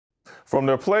From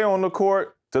their play on the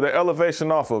court to their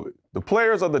elevation off of it, the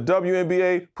players of the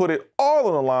WNBA put it all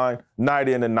on the line night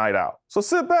in and night out. So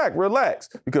sit back, relax,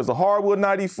 because the Hardwood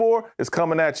 94 is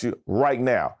coming at you right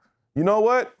now. You know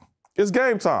what? It's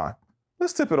game time.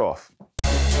 Let's tip it off.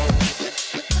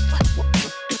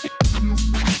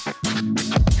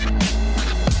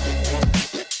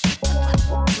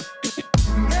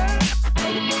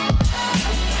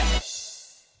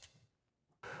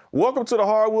 Welcome to the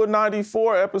Hardwood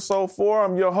 94, Episode 4.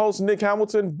 I'm your host, Nick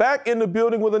Hamilton, back in the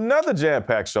building with another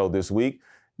jam-packed show this week.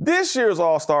 This year's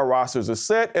All-Star rosters are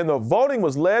set, and the voting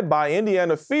was led by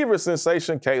Indiana Fever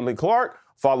sensation Caitlin Clark,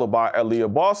 followed by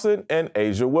Aaliyah Boston and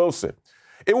A'ja Wilson.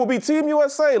 It will be Team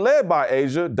USA, led by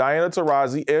A'ja, Diana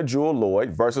Taurasi, and Jewel Lloyd,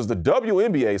 versus the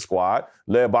WNBA squad,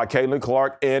 led by Caitlin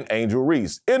Clark and Angel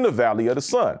Reese, in the Valley of the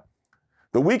Sun.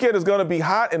 The weekend is going to be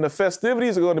hot, and the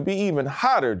festivities are going to be even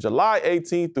hotter July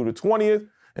 18th through the 20th.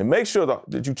 And make sure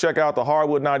that you check out the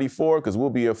Hardwood 94 because we'll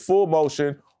be in full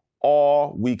motion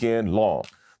all weekend long.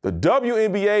 The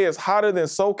WNBA is hotter than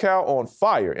SoCal on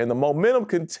fire, and the momentum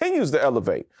continues to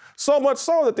elevate. So much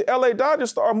so that the LA Dodgers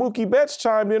star Mookie Betts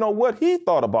chimed in on what he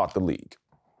thought about the league.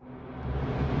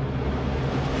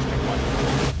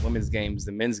 Women's games,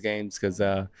 the men's games, because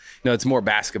it's more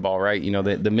basketball, right?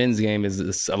 The men's game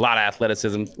is a lot of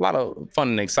athleticism, a lot of fun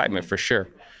and excitement for sure.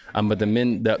 But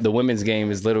the women's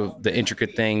game is the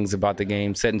intricate things about the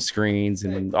game, setting screens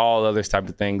and all other type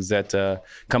of things that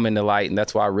come into light, and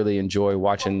that's why I really enjoy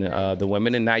watching the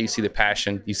women. And now you see the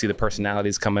passion, you see the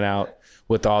personalities coming out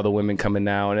with all the women coming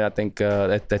now, and I think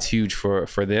that's huge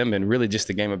for them and really just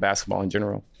the game of basketball in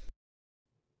general.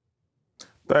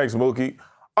 Thanks, Mookie.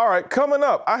 All right, coming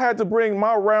up, I had to bring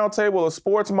my roundtable of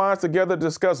sports minds together to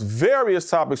discuss various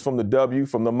topics from the W,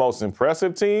 from the most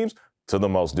impressive teams to the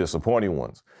most disappointing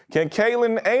ones. Can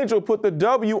Caitlin and Angel put the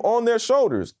W on their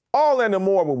shoulders? All and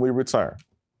more when we return.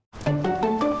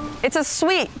 It's a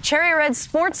sweet cherry red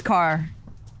sports car,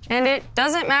 and it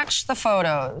doesn't match the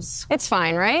photos. It's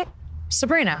fine, right?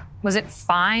 Sabrina, was it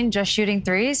fine just shooting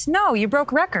threes? No, you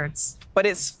broke records. But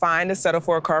it's fine to settle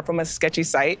for a car from a sketchy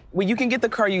site when you can get the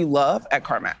car you love at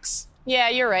CarMax. Yeah,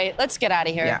 you're right. Let's get out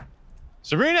of here. Yeah.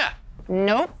 Sabrina!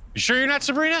 Nope. You sure you're not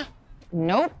Sabrina?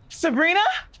 Nope. Sabrina?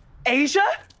 A'ja?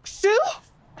 Sue?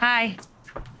 Hi.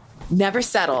 Never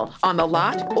settle on the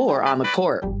lot or on the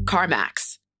court.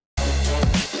 CarMax.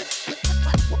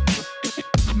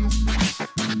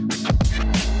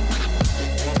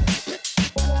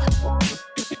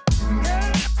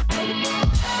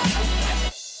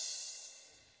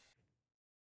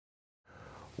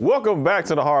 Welcome back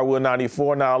to the Hardwood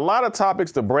 94. Now, a lot of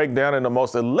topics to break down in the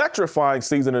most electrifying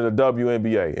season in the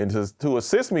WNBA. And to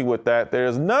assist me with that, there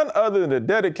is none other than the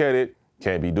dedicated,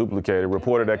 can't be duplicated,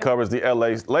 reporter that covers the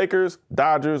LA Lakers,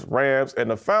 Dodgers, Rams, and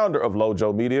the founder of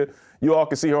Lojo Media. You all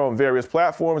can see her on various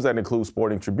platforms that include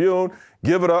Sporting Tribune.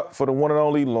 Give it up for the one and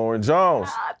only Lauren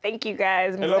Jones. Thank you,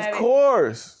 guys. And of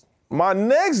course, my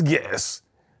next guest,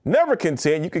 never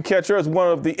content, you can catch her as one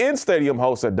of the in-stadium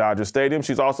hosts at Dodger Stadium.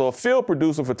 She's also a field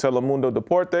producer for Telemundo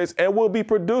Deportes and will be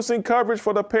producing coverage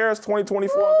for the Paris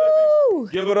 2024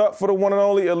 Olympics. Give it up for the one and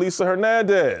only Elisa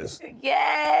Hernandez.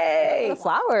 Yay! The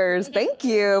flowers. Thank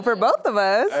you for both of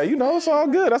us. Hey, it's all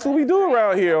good. That's what we do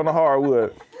around here on the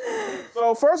Hardwood.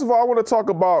 So first of all, I want to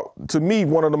talk about, to me,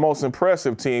 one of the most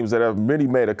impressive teams that have really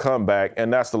made a comeback,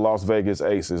 and that's the Las Vegas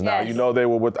Aces. Now, they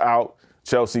were without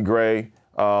Chelsea Gray,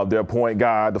 their point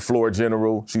guard, the floor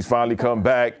general. She's finally come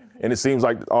back, and it seems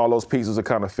like all those pieces are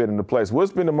kind of fit into place.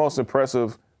 What's been the most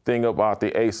impressive thing about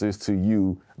the Aces to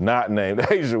you, not named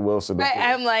A'ja Wilson?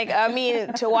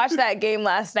 To watch that game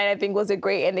last night, I think was a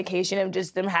great indication of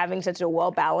just them having such a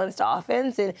well-balanced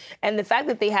offense and the fact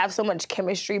that they have so much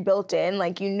chemistry built in.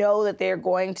 That they're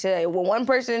going to, when one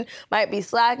person might be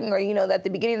slacking, or, that at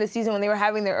the beginning of the season when they were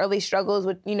having their early struggles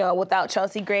with, without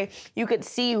Chelsea Gray, you could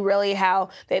see really how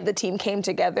the team came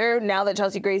together. Now that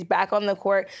Chelsea Gray's back on the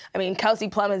court, Kelsey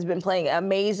Plum has been playing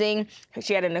amazing.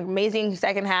 She had an amazing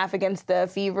second half against the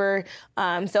Fever.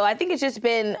 So I think it's just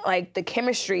been the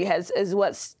chemistry is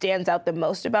what stands out the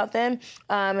most about them.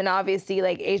 And obviously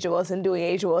A'ja Wilson doing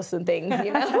A'ja Wilson things,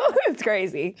 it's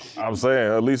crazy. I'm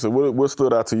saying, Elisa, what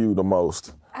stood out to you the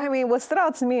most? What stood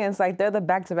out to me is they're the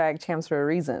back-to-back champs for a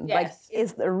reason. Yes.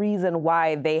 It's the reason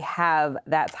why they have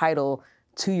that title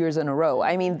 2 years in a row.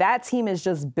 That team is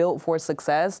just built for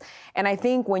success. And I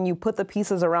think when you put the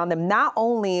pieces around them, not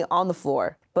only on the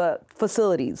floor, but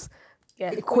facilities,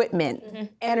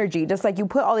 equipment, energy, just you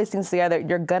put all these things together,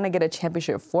 you're going to get a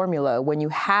championship formula when you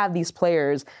have these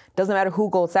players. Doesn't matter who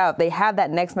goes out, they have that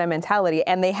next man mentality,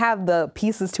 and they have the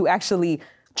pieces to actually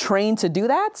train to do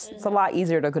that. It's a lot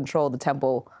easier to control the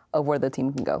tempo of where the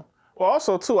team can go.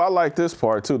 Also, too, I like this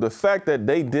part, too. The fact that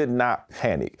they did not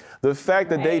panic. The fact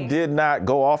that they did not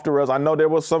go off the rails. I know there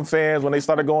was some fans when they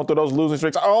started going through those losing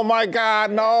streaks. Oh, my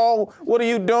God, no. What are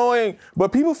you doing?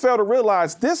 But people fail to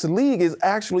realize this league is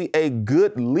actually a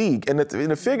good league. And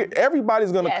the figure,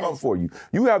 everybody's going to come for you.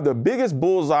 You have the biggest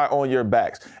bullseye on your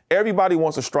backs. Everybody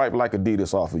wants a stripe like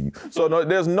Adidas off of you. So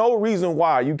there's no reason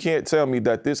why you can't tell me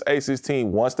that this Aces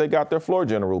team, once they got their floor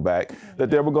general back, that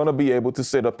they were going to be able to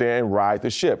sit up there and ride the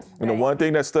ship. And the one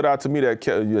thing that stood out to me, that,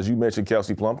 as you mentioned,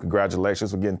 Kelsey Plum,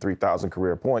 congratulations for getting 3,000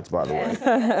 career points, by the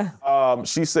way.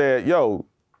 She said, yo,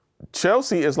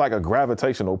 Chelsea is like a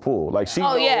gravitational pull. Like, she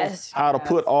knows how to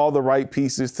put all the right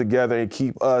pieces together and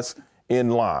keep us in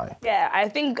line. Yeah, I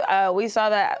think we saw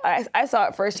that. I saw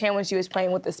it firsthand when she was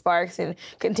playing with the Sparks and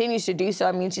continues to do so.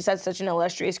 I mean, she's had such an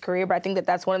illustrious career, but I think that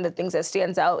that's one of the things that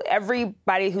stands out.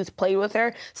 Everybody who's played with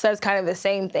her says kind of the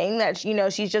same thing, that, you know,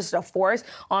 she's just a force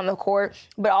on the court,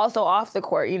 but also off the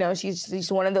court. You know,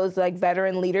 she's one of those, like,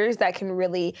 veteran leaders that can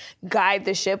really guide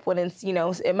the ship when it's, you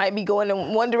know, it might be going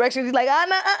in one direction. She's like,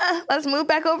 let's move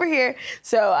back over here.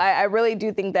 So I really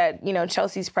do think that, you know,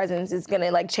 Chelsea's presence is going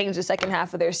to, like, change the second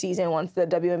half of their season once the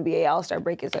WNBA All-Star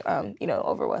break is, you know,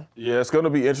 over with. Yeah, it's going to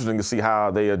be interesting to see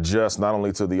how they adjust not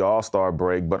only to the All-Star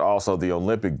break, but also the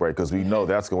Olympic break, because we know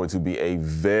that's going to be a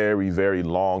very, very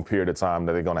long period of time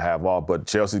that they're going to have off. But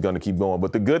Chelsea's going to keep going.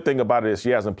 But the good thing about it is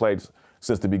she hasn't played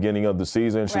since the beginning of the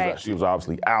season. She was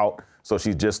obviously out, so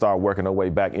she just started working her way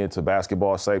back into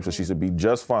basketball shape, so she should be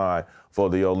just fine for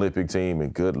the Olympic team.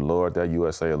 And good Lord, that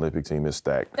USA Olympic team is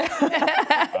stacked.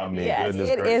 I mean, goodness gracious.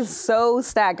 It is so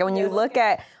stacked. And when you look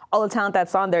at all the talent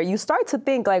that's on there, you start to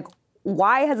think, like,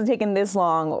 why has it taken this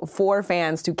long for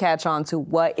fans to catch on to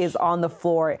what is on the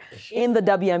floor in the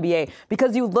WNBA?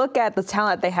 Because you look at the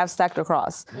talent they have stacked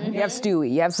across. You have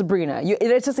Stewie, you have Sabrina.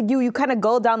 It's just like you kind of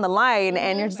go down the line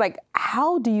and you're just like,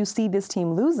 how do you see this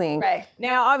team losing? Right.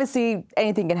 Now, obviously,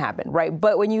 anything can happen, right?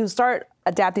 But when you start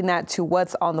adapting that to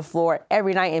what's on the floor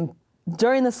every night and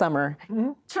during the summer,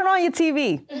 turn on your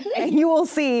TV and you will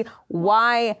see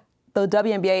why the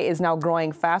WNBA is now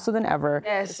growing faster than ever,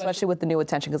 especially with the new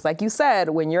attention. Because like you said,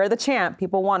 when you're the champ,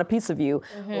 people want a piece of you.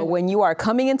 But when you are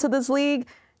coming into this league,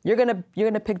 you're gonna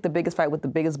pick the biggest fight with the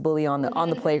biggest bully on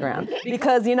the playground.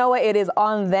 Because you know what? It is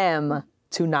on them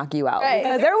to knock you out.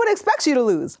 Because everyone expects you to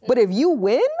lose. But if you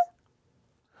win,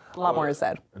 a lot more is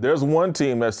said. There's one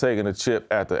team that's taking a chip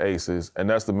at the Aces, and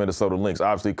that's the Minnesota Lynx.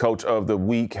 Obviously, coach of the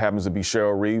week happens to be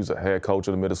Cheryl Reeves, the head coach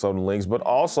of the Minnesota Lynx. But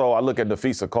also, I look at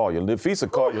Nafisa Collier. Nafisa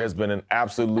Collier has been an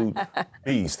absolute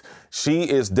beast. She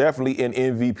is definitely in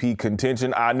MVP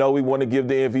contention. I know we want to give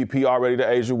the MVP already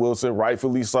to Asia Wilson,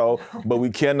 rightfully so, but we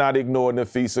cannot ignore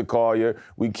Nafisa Collier.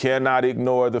 We cannot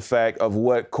ignore the fact of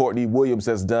what Courtney Williams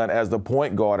has done as the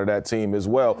point guard of that team as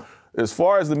well. As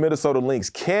far as the Minnesota Lynx,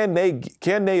 can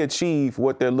they achieve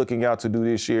what they're looking out to do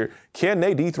this year? Can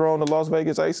they dethrone the Las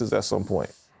Vegas Aces at some point?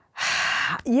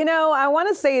 You know, I want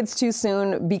to say it's too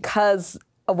soon because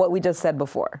of what we just said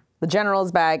before. The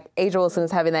general's back. Asia Wilson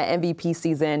is having that MVP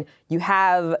season. You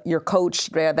have your coach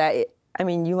there that, I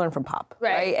mean, you learn from Pop,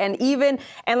 right? And even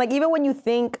when you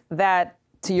think that,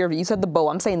 you said the boat,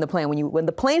 I'm saying the plane. When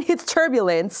the plane hits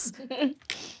turbulence,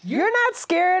 you're not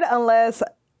scared unless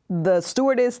the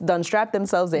stewardess done strapped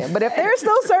themselves in. But if they're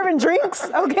still serving drinks,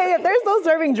 and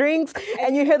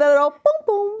you hear that little boom,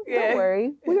 boom, don't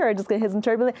worry, we are just gonna hit some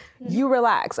turbulence. You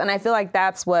relax. And I feel like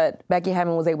that's what Becky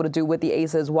Hammon was able to do with the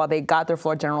Aces while they got their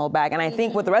floor general back. And I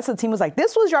think what the rest of the team was like,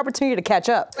 this was your opportunity to catch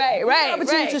up. Right.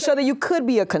 Opportunity to show that you could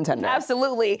be a contender.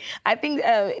 Absolutely. I think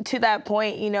to that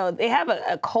point, you know, they have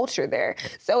a culture there.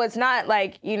 So it's not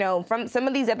like, you know, from some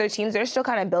of these other teams, they're still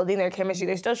kind of building their chemistry.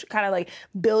 They're still kind of like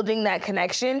building that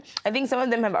connection. I think some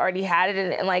of them have already had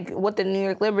it, and like what the New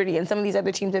York Liberty and some of these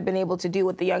other teams have been able to do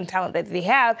with the young talent that they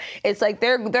have, it's like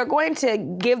they're going to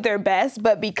give their best,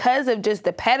 but because of just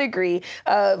the pedigree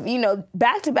of, you know,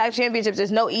 back-to-back championships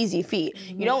is no easy feat.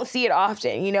 You don't see it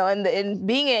often, you know, and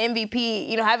being an MVP,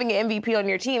 you know, having an MVP on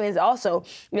your team is also,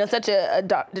 you know, such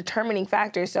a determining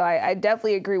factor. So I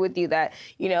definitely agree with you that,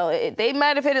 you know, they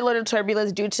might have hit a little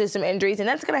turbulence due to some injuries, and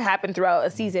that's going to happen throughout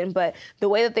a season, but the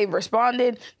way that they've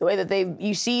responded, the way that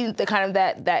you see the kind of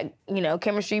that you know,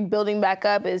 chemistry building back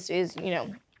up is you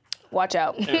know, watch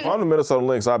out. If I'm the Minnesota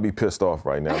Lynx, I'd be pissed off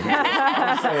right now.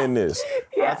 I'm saying this.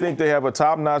 I think they have a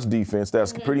top-notch defense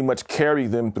that's pretty much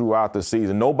carried them throughout the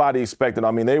season. Nobody expected.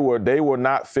 I mean, they were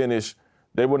not finished.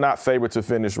 They were not favored to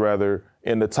finish, rather,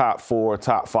 in the top 4,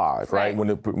 top 5, right? When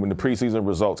the preseason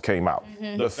results came out.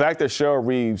 The fact that Cheryl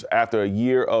Reeves, after a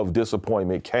year of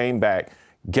disappointment, came back,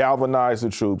 galvanized the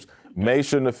troops.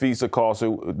 Maisha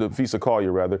Nafisa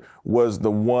Collier, was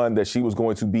the one that she was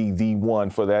going to be the one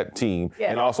for that team.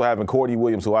 Yeah. And also having Courtney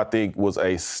Williams, who I think was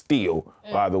a steal,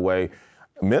 by the way.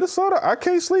 Minnesota, I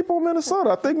can't sleep on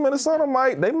Minnesota. I think Minnesota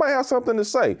might have something to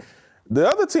say. The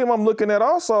other team I'm looking at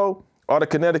also are the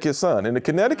Connecticut Sun. And the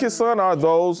Connecticut Sun are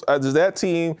that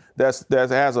team that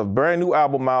has a brand new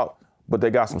album out, but they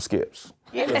got some skips.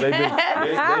 Yeah.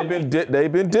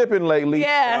 They've been dipping lately.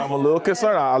 Yeah. I'm a little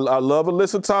concerned. I love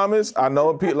Alyssa Thomas. I know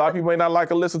a lot of people may not like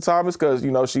Alyssa Thomas because,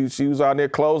 you know, she was out there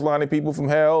clotheslining people from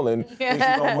hell and she's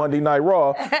on Monday Night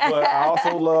Raw. But I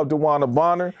also love DeWanna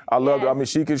Bonner.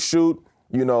 She can shoot.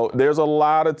 You know, Dejanay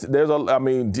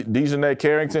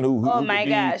Carrington, who oh my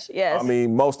gosh, yes.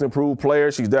 Most improved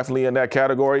player. She's definitely in that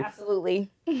category.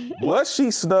 Absolutely. Was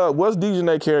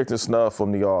Dejanay Carrington snubbed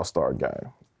from the All-Star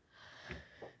game?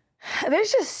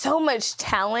 There's just so much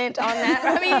talent on that.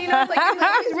 I mean, you know,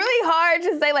 it's really hard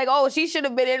to say, like, oh, she should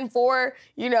have been in for,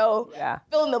 you know,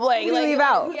 fill in the blank. Leave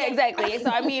out. Yeah, exactly.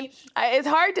 So, I mean, it's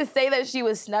hard to say that she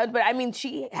was snubbed, but, I mean,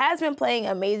 she has been playing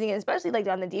amazing, especially, like,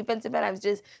 on the defensive end. I've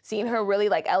just seen her really,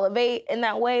 like, elevate in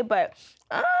that way, but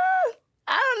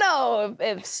I don't know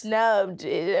if snubbed,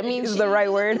 I mean, is the right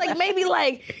word. Like maybe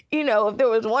like, you know, if there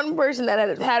was one person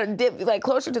that had a dip like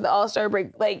closer to the All-Star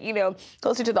break, like, you know,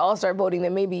 closer to the All-Star voting,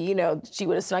 then maybe, you know, she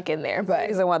would have snuck in there. But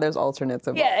reason why there's alternates.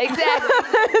 Yeah, exactly.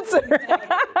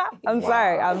 I'm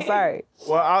sorry.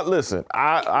 Well,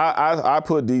 I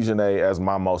put Dejanay as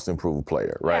my most improved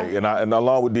player, right? Yeah. And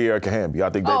along with De'Erica Hamby, I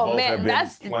think they both have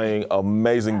been playing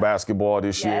amazing basketball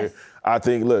this year. I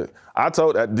think, look, I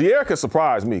told De'Erica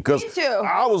surprised me because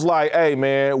I was like, hey,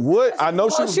 man, what? I know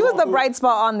she was the bright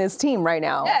spot on this team right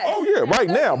now. Yes. Oh, yeah, right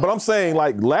now. But I'm saying,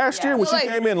 like, last year, when she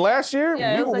came in last year,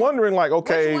 we were wondering, like,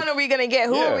 okay. Which one are we going to get?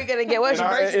 Who are we going to get?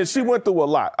 And she went through a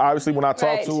lot. Obviously, when I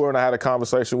talked to her and I had a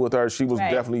conversation with her, she was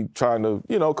definitely trying to,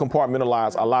 you know,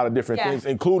 compartmentalize a lot of different things,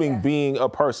 including being a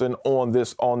person on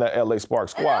that LA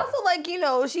Sparks squad. And also, like, you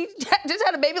know, she just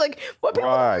had a baby. Like, what people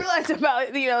don't realize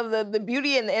about, you know, the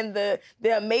beauty and the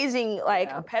amazing,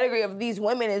 like, pedigree of these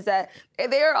women is that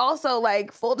they're also,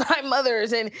 like, full-time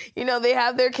mothers and, you know, they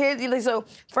have their kids. So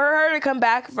for her to come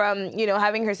back from, you know,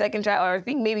 having her second child, or I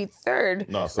think maybe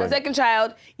second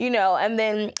child, you know, and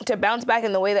then to bounce back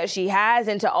in the way that she has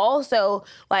and to also,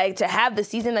 like, to have the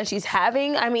season that she's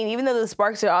having. I mean, even though the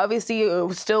Sparks are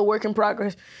obviously still work in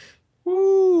progress,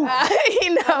 you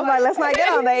know, let's not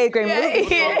get on the 8th grade movie.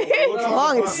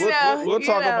 We'll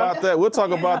talk about that. We'll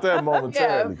talk about that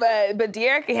momentarily. Yeah, but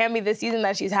De'Erica Hamby, the season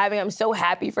that she's having, I'm so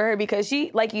happy for her because she,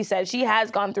 like you said, she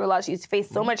has gone through a lot. She's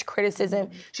faced so much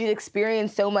criticism. She's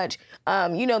experienced so much,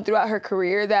 you know, throughout her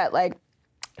career that, like,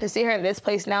 to see her in this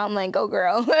place now, I'm like, go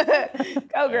girl,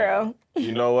 go girl.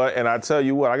 You know what? And I tell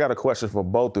you what, I got a question for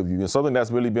both of you. And something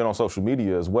that's really been on social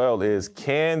media as well is,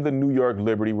 can the New York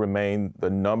Liberty remain the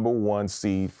 #1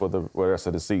 seed for the rest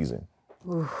of the season?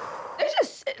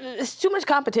 It's too much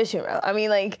competition, bro. I mean,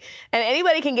 like, and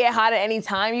anybody can get hot at any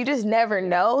time. You just never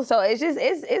know. So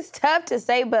it's tough to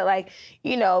say, but, like,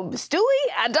 you know, Stewie,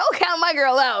 I don't count my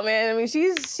girl out, man. I mean, she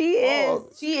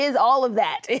is all of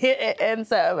that. And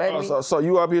so, I mean, so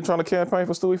you out here trying to campaign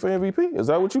for Stewie for MVP? Is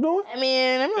that what you're doing? I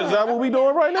mean, is that what we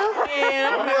doing right now?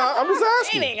 I'm just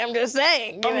asking. I'm just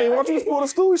saying. I mean, why don't you just pull the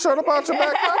Stewie shirt up out your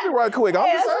back pocket right quick?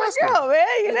 I'm just asking. Girl, man,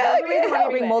 you know, I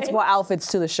bring multiple outfits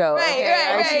to the show.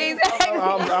 Right, exactly.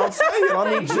 I'm saying,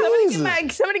 I mean,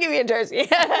 Jesus. Somebody give me a jersey.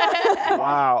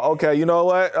 Wow. Okay. You know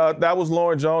what? That was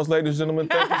Lauren Jones, ladies and gentlemen.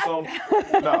 Thank you so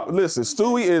much. Now, listen,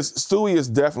 Stewie is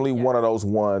definitely one of those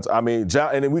ones. I mean,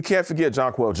 and then we can't forget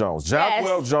Jonquel Jones.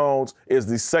 Jonquel Jones is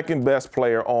the second best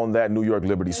player on that New York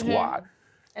Liberty squad.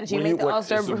 And she made the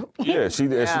All-Star. She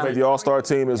made the All-Star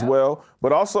team as well.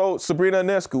 But also Sabrina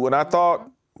Ionescu. And I thought,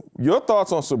 your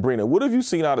thoughts on Sabrina. What have you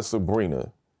seen out of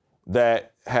Sabrina that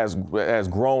has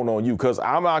grown on you? Because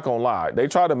I'm not gonna lie, they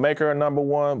try to make her a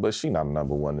 #1, but she's not a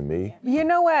 #1 to me. You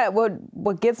know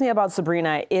what gets me about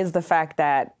Sabrina is the fact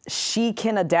that she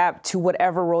can adapt to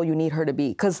whatever role you need her to be.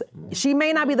 Because she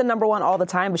may not be the #1 all the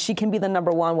time, but she can be the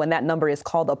 #1 when that number is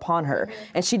called upon her.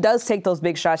 And she does take those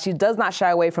big shots. She does not shy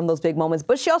away from those big moments,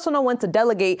 but she also knows when to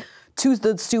delegate to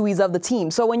the Stewies of the team.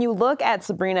 So when you look at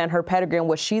Sabrina and her pedigree and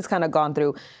what she's kind of gone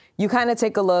through, you kind of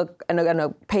take a look and a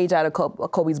page out of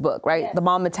Kobe's book, right? Yes. The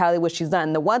mom mentality, what she's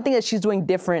done. The one thing that she's doing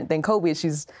different than Kobe is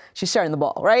she's sharing the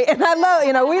ball, right? And I love,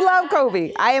 you know, we love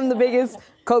Kobe. I am the biggest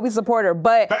Kobe supporter.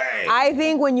 But I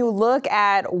think when you look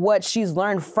at what she's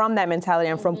learned from that mentality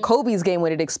and from Kobe's game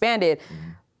when it expanded,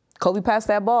 Kobe passed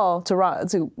that ball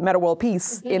to Metta World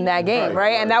Peace in that game,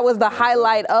 right? And that was the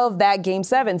highlight of that Game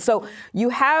 7. So you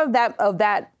have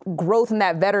that growth and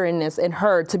that veteranness in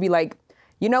her to be like,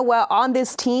 you know what, on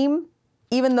this team,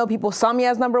 even though people saw me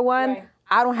as number one,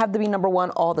 I don't have to be number one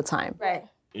all the time. Right.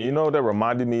 You know what that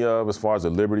reminded me of as far as the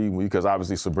Liberty, because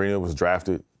obviously Sabrina was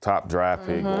drafted, top draft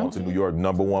pick, going to New York,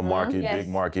 #1 market, big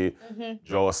market.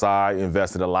 Joe Asai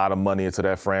invested a lot of money into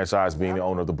that franchise, being the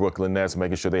owner of the Brooklyn Nets,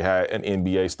 making sure they had an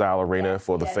NBA-style arena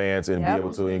for the fans and be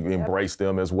able to embrace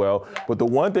them as well. But the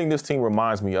one thing this team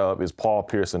reminds me of is Paul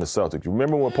Pierce and the Celtics. You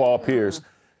remember when Paul Pierce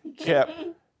kept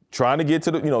trying to get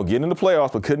to the, get in the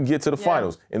playoffs, but couldn't get to the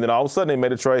finals. And then all of a sudden they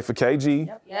made a trade for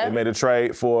KG. They made a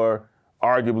trade for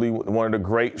arguably one of the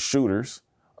great shooters.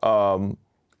 And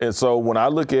so when I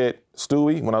look at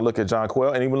Stewie, when I look at John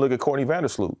Quell, and even look at Courtney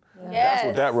Vandersloot, that's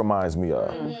what that reminds me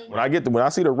of. When I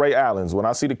see the Ray Allens, when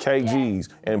I see the KGs,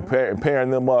 and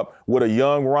pairing them up with a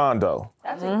young Rondo,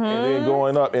 and then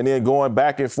going up and then going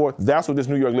back and forth, that's what this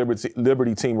New York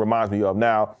Liberty team reminds me of.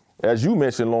 Now, as you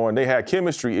mentioned, Lauren, they had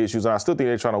chemistry issues, and I still think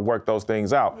they're trying to work those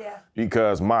things out.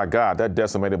 Because, my God, that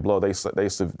decimated blow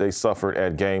they suffered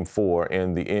at Game 4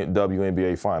 in the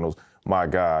WNBA Finals. My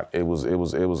God, it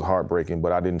was heartbreaking,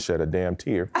 but I didn't shed a damn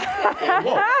tear.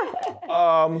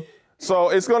 So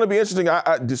it's going to be interesting.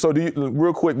 So do you,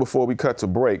 real quick before we cut to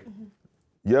break,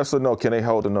 yes or no, can they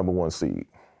hold the #1 seed?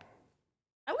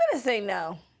 I'm going to say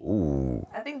no. Ooh.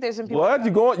 I think there's some people. What?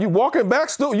 You walking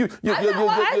back, Stu? I think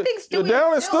Stewie. You're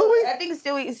down in Stewie? I think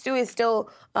Stewie is still,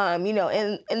 in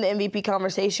the MVP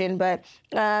conversation. But,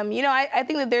 I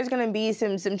think that there's going to be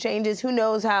some changes. Who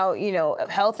knows how,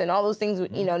 health and all those things,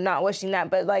 not wishing that,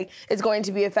 but like it's going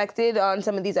to be affected on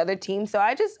some of these other teams. So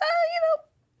I just,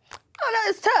 oh no,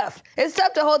 it's tough. It's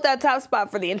tough to hold that top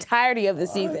spot for the entirety of the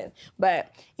season.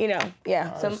 But,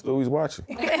 Stewie's watching.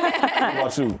 What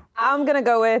about you? I'm going to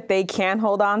go with they can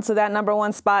hold on to that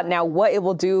 #1 spot. Now, what it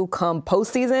will do come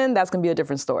postseason, that's going to be a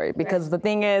different story. Because the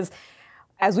thing is,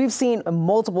 as we've seen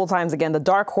multiple times again, the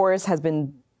dark horse has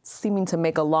been seeming to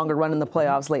make a longer run in the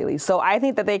playoffs lately. So I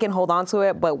think that they can hold on to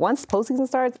it. But once postseason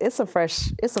starts, it's a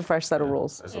fresh set of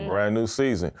rules. It's a brand new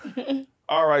season.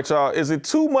 All right, y'all. Is it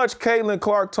too much Caitlin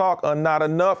Clark talk or not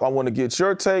enough? I want to get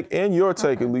your take and your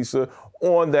take, Elisa,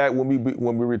 on that when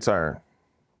we return.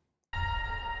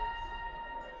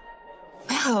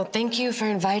 Well, thank you for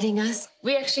inviting us.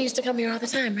 We actually used to come here all the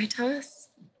time, right, Thomas?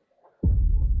 You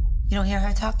don't hear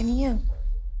her talking to you.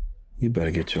 You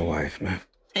better get your wife, man.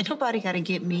 Ain't nobody gotta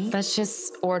get me. Let's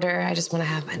just order. I just want to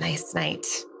have a nice night.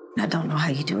 I don't know how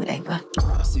you do it, Ava.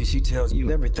 I see she tells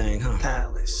you everything, huh?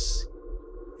 Alice.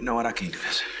 You know what? I can't do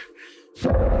this.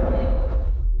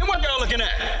 And what y'all looking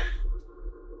at?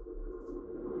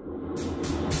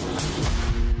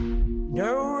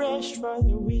 No rest for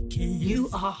the weekend. You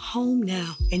are home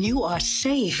now, and you are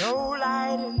safe. No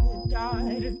light in the dark.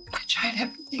 I tried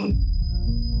everything.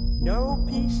 No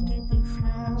peace to be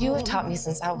found. You have taught me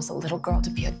since I was a little girl to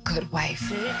be a good wife.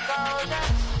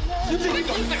 You think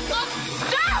he's gonna stop?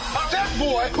 That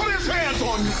boy put his hands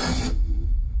on you.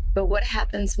 But what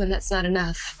happens when that's not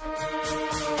enough?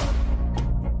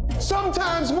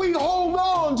 Sometimes we hold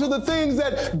on to the things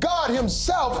that God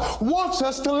himself wants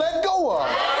us to let go of.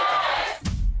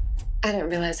 I didn't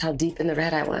realize how deep in the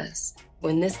red I was.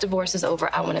 When this divorce is over,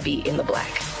 I want to be in the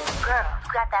black. Girl,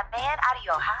 you got that man out of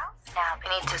your house? Now we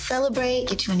need to celebrate,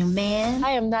 get you a new man.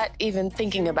 I am not even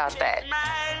thinking about that.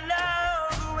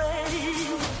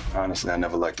 Honestly, I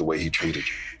never liked the way he treated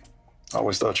you. I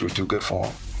always thought you were too good for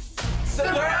him.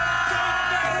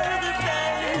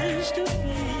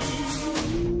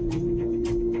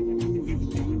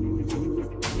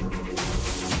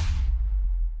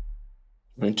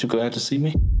 Aren't you glad to see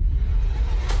me?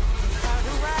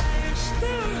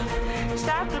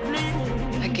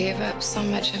 I gave up so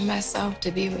much of myself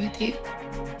to be with you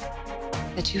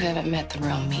that you haven't met the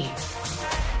real me.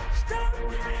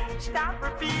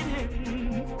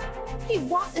 He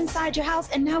walked inside your house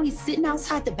and now he's sitting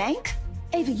outside the bank?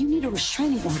 Ava, you need a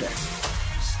restraining order.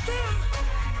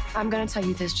 I'm gonna tell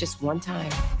you this just one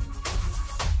time.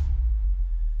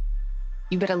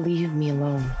 You better leave me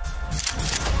alone.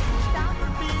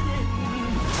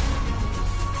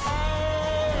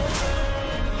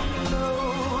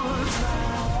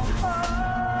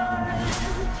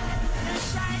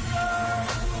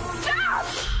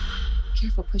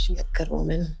 Careful pushing a good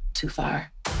woman too far.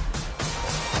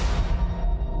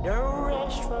 No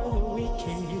rest for the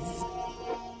weekend.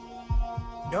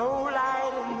 No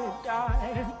light in the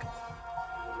dark.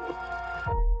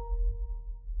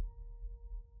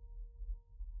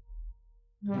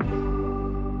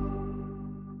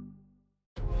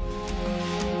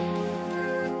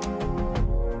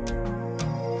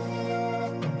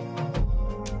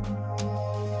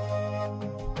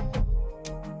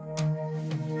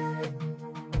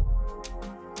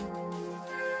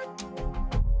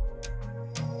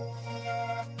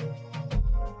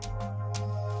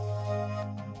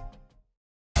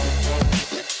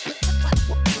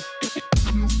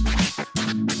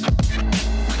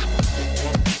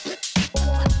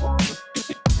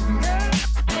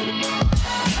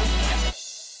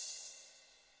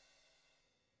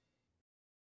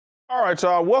 right,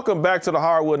 y'all. Welcome back to the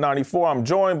Hardwood 94. I'm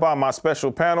joined by my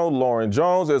special panel, Lauren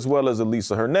Jones, as well as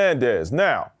Elisa Hernandez.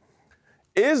 Now,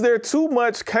 is there too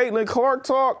much Caitlin Clark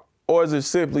talk, or is it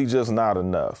simply just not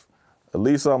enough?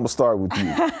 Elisa, I'm going to start with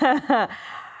you.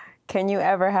 Can you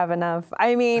ever have enough?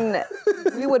 I mean,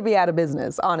 we would be out of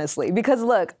business, honestly. Because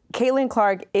look, Caitlin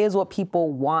Clark is what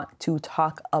people want to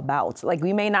talk about. Like,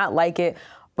 we may not like it,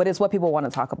 but it's what people want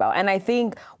to talk about. And I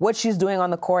think what she's doing on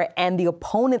the court and the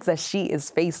opponents that she is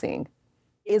facing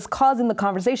is causing the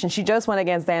conversation. She just went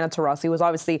against Diana Taurasi, who was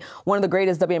obviously one of the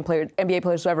greatest WNBA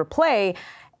players to ever play.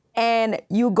 And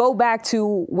you go back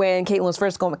to when Caitlin was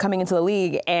first coming into the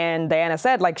league, and Diana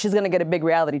said, like, she's going to get a big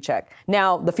reality check.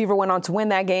 Now, the Fever went on to win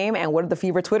that game, and what did the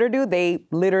Fever Twitter do? They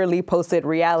literally posted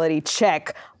reality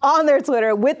check on their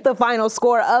Twitter with the final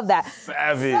score of that.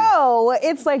 Savage. So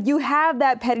it's like you have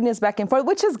that pettiness back and forth,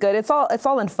 which is good. It's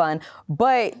all in fun.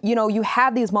 But, you know, you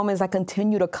have these moments that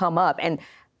continue to come up. And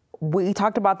we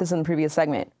talked about this in the previous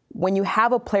segment. When you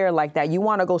have a player like that, you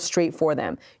want to go straight for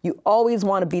them. You always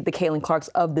want to beat the Caitlin Clarks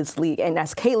of this league. And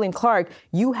as Caitlin Clark,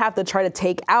 you have to try to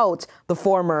take out the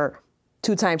former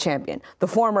two-time champion, the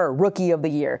former rookie of the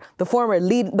year, the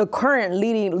current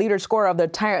leader scorer of the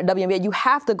entire WNBA. You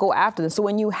have to go after them. So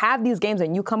when you have these games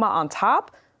and you come out on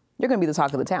top, you're going to be the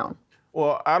talk of the town.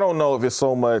 Well, I don't know if it's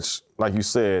so much, like you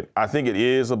said, I think it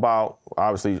is about,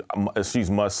 obviously,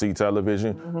 she's must-see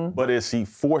television, but is she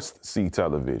forced-see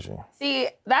television? See,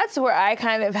 that's where I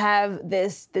kind of have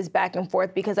this back and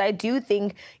forth, because I do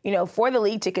think, you know, for the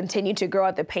league to continue to grow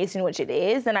at the pace in which it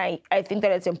is, and I think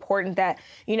that it's important that,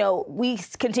 you know, we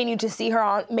continue to see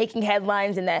her making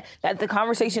headlines and that the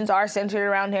conversations are centered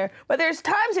around her. But there's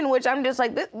times in which I'm just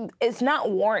like, it's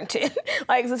not warranted.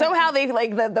 Like, so somehow they,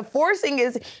 like, the forcing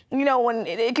is, you know, when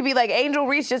it could be like Angel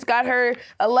Reese just got her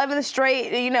 11th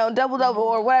straight, you know, double-double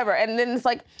or whatever. And then it's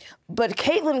like, but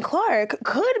Caitlin Clark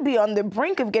could be on the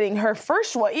brink of getting her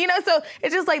first one, you know? So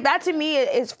it's just like, that to me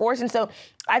is forced. And so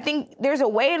I think there's a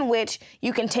way in which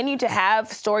you continue to have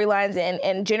storylines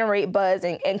and generate buzz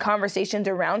and conversations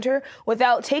around her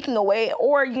without taking away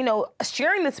or, you know,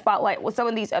 sharing the spotlight with some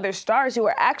of these other stars who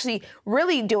are actually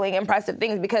really doing impressive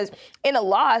things. Because in a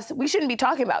loss, we shouldn't be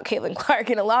talking about Caitlin Clark.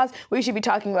 In a loss, we should be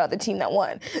talking about the team that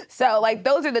won. So, like,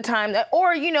 those are the times that,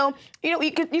 or, you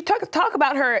talk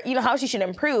about her, you know, how she should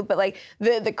improve, but like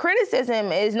the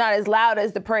criticism is not as loud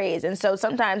as the praise. And so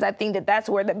sometimes I think that's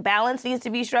where the balance needs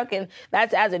to be struck. And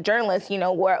that's, as a journalist, you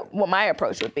know, what my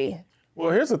approach would be.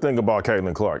 Well, here's the thing about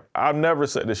Caitlin Clark. I've never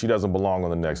said that she doesn't belong on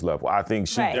the next level. I think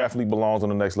she definitely belongs on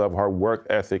the next level. Her work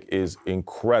ethic is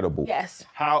incredible. Yes.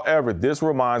 However, this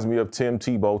reminds me of Tim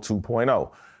Tebow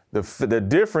 2.0. The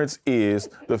difference is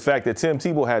the fact that Tim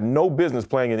Tebow had no business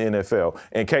playing in the NFL,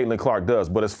 and Caitlin Clark does.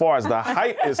 But as far as the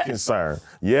hype is concerned,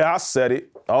 yeah, I said it.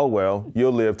 Oh, well,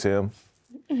 you'll live, Tim.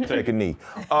 Take a knee.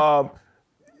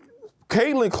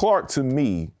 Caitlin Clark, to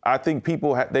me, I think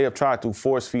people they have tried to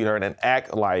force feed her and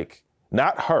act like,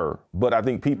 not her, but I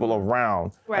think people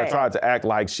around have tried to act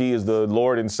like she is the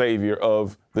Lord and Savior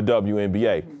of the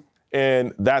WNBA.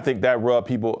 And I think that rubbed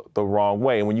people the wrong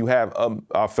way. And when you have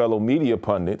our fellow media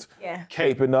pundits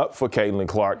caping up for Caitlin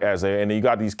Clark and you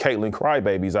got these Caitlin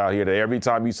crybabies out here that every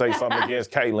time you say something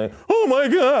against Caitlin, oh my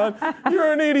God,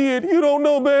 you're an idiot. You don't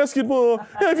know basketball.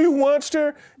 Have you watched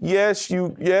her? Yes,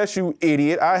 you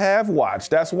idiot. I have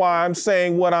watched. That's why I'm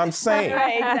saying what I'm saying.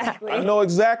 Right, exactly. I know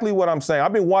exactly what I'm saying.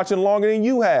 I've been watching longer than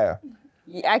you have.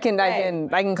 I can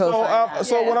co-sign.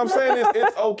 So what I'm saying is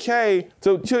it's okay,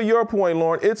 to your point,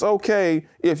 Lauren, it's okay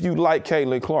if you like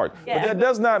Caitlin Clark. Yeah. But that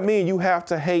does not mean you have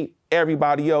to hate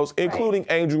everybody else, including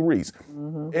Angel Reese.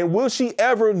 And will she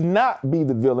ever not be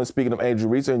the villain, speaking of Angel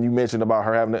Reese, and you mentioned about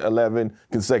her having 11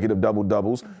 consecutive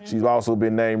double-doubles. She's also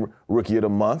been named Rookie of the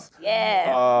Month.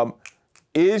 Yeah.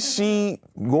 Is she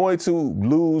going to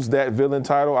lose that villain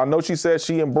title? I know she said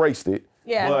she embraced it,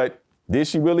 but did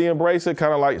she really embrace it?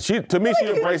 Kind of like, she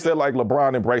embraced it like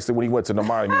LeBron embraced it when he went to the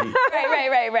Miami Heat.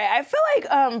 Right. I feel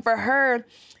like for her,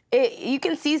 you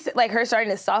can see like her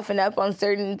starting to soften up on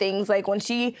certain things. Like when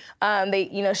she,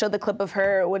 they showed the clip of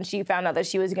her when she found out that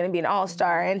she was going to be an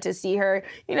all-star, and to see her,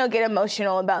 get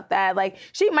emotional about that. Like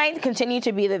she might continue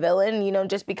to be the villain,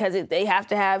 just because they have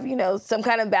to have, some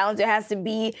kind of balance. There has to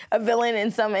be a villain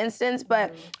in some instance.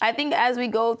 But I think as we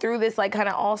go through this like kind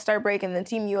of all-star break and the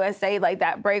Team USA like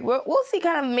that break, we'll see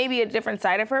kind of maybe a different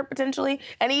side of her potentially,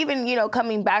 and even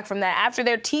coming back from that after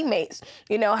their teammates,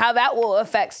 how that will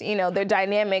affect their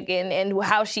dynamic dynamic and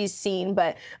how she's seen.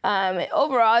 But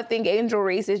overall, I think Angel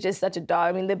Reese is just such a dog.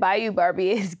 I mean, the Bayou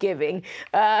Barbie is giving.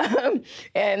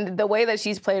 And the way that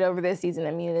she's played over this season,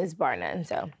 I mean, is bar none.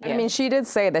 So, yeah. I mean, she did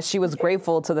say that she was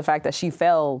grateful to the fact that she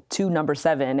fell to number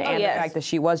 7 and the fact that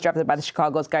she was drafted by the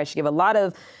Chicago Sky. She gave a lot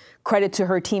of credit to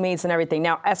her teammates and everything.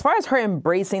 Now, as far as her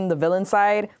embracing the villain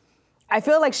side, I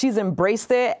feel like she's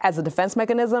embraced it as a defense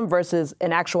mechanism versus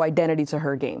an actual identity to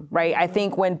her game, right? I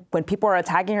think when people are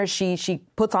attacking her, she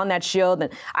puts on that shield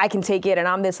and I can take it and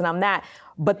I'm this and I'm that.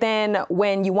 But then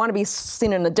when you want to be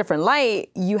seen in a different light,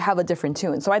 you have a different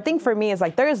tune. So I think for me, it's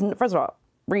like first of all,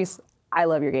 Reese, I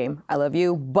love your game. I love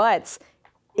you. But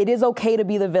it is okay to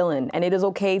be the villain and it is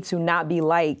okay to not be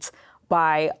liked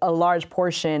by a large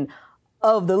portion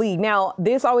of the league. Now,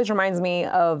 this always reminds me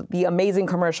of the amazing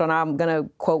commercial, and I'm gonna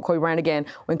quote Kobe Bryant again.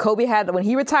 When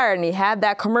he retired and he had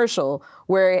that commercial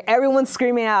where everyone's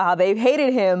screaming out how they've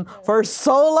hated him for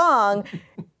so long,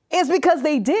 it's because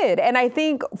they did. And I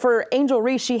think for Angel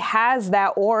Reese, she has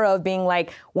that aura of being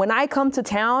like, when I come to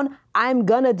town, I'm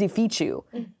gonna defeat you.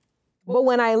 But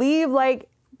when I leave, like,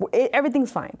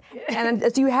 everything's fine. And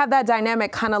so you have that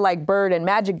dynamic kind of like Bird and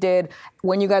Magic did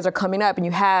when you guys are coming up, and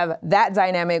you have that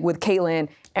dynamic with Caitlin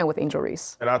and with Angel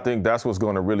Reese. And I think that's what's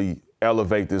going to really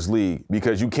elevate this league,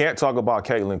 because you can't talk about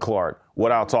Caitlin Clark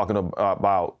without talking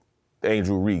about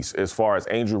Angel Reese. As far as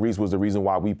Angel Reese was the reason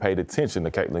why we paid attention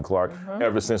to Caitlin Clark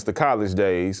ever since the college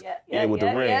days with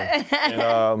the ring.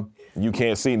 And you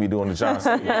can't see me doing the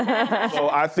Johnson. So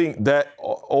I think that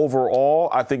overall,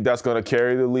 I think that's going to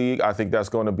carry the league. I think that's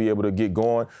going to be able to get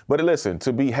going. But listen,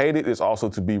 to be hated is also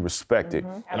to be respected.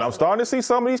 And I'm starting to see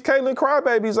some of these Caitlin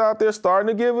crybabies out there starting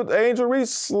to give Angel Reese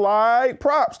slight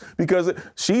props, because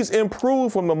she's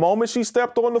improved from the moment she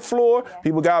stepped on the floor.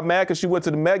 People got mad because she went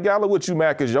to the Met Gala. What you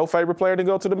mad because your favorite player didn't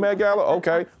go to the Met Gala?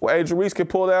 Okay, well, Angel Reese can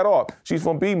pull that off. She's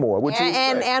from B-More.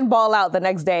 And ball out the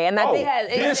next day. And I think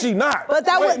did she not? But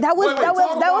that was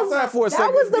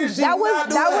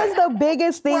the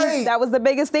biggest thing. That was the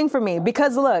biggest thing for me,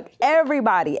 because look,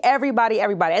 everybody,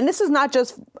 and this is not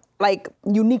just like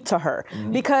unique to her,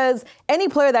 because any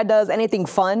player that does anything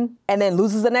fun and then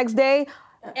loses the next day,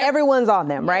 everyone's on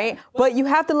them, right? But you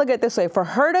have to look at it this way. For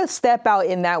her to step out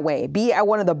in that way, be at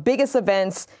one of the biggest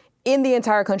events in the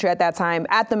entire country at that time,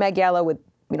 at the Met Gala with,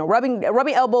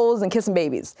 rubbing elbows and kissing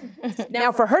babies.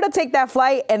 Now, for her to take that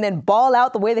flight and then ball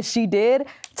out the way that she did,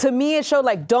 to me, it showed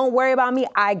like, don't worry about me,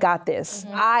 I got this.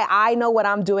 I know what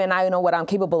I'm doing, I know what I'm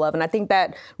capable of. And I think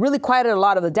that really quieted a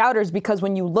lot of the doubters, because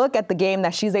when you look at the game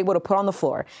that she's able to put on the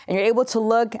floor, and you're able to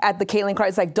look at the Caitlin Clark,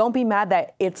 it's like, don't be mad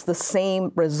that it's the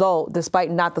same result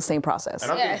despite not the same process.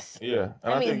 And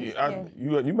I think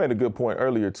you made a good point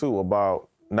earlier, too, about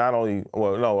not only,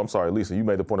 Elisa, you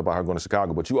made the point about her going to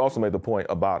Chicago, but you also made the point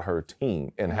about her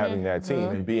team and having that team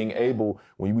and being able,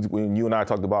 when you and I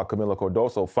talked about Camila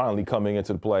Cardoso finally coming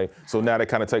into the play, so now that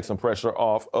kind of takes some pressure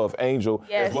off of Angel,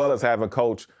 as well as having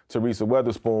Coach Teresa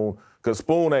Weatherspoon, because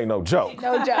Spoon ain't no joke.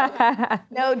 No joke.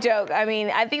 No joke. I mean,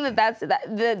 I think that's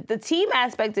the team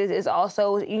aspect is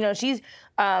also, she's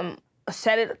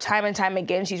said it time and time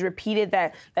again. She's repeated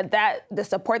that the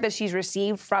support that she's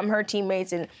received from her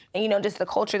teammates and just the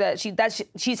culture that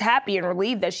she's happy and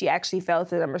relieved that she actually fell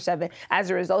to number 7 as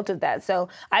a result of that. So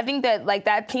I think that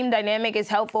that team dynamic is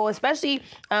helpful, especially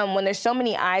when there's so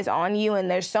many eyes on you and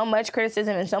there's so much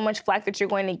criticism and so much flack that you're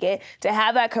going to get. To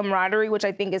have that camaraderie, which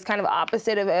I think is kind of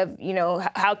opposite of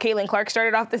how Caitlin Clark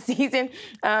started off the season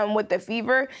with the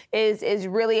fever, is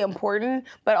really important.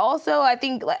 But also, I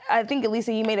think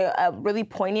Elisa, you made a really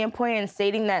poignant point in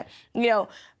stating that,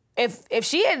 if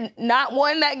she had not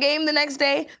won that game the next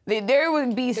day, there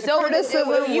would be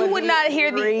you would not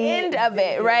hear the end of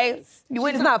it, right?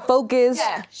 She's not focused.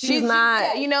 Yeah. She's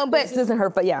not, but this isn't her,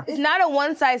 but yeah. It's not a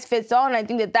one size fits all, and I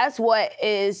think that's what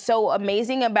is so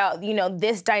amazing about,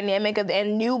 this dynamic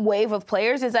and new wave of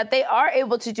players, is that they are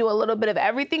able to do a little bit of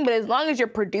everything, but as long as you're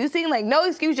producing, no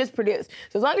excuse, just produce.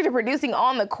 So as long as you're producing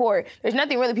on the court, there's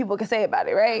nothing really people can say about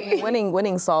it, right?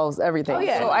 Winning solves everything. Oh,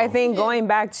 yeah. So I think going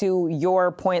back to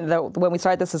your point that when we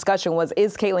started this discussion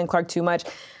is Caitlin Clark too much?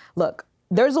 Look,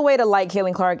 there's a way to like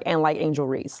Caitlin Clark and like Angel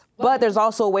Reese, but there's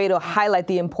also a way to highlight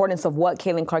the importance of what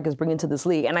Caitlin Clark is bringing to this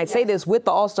league. And I say this with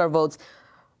the All-Star votes.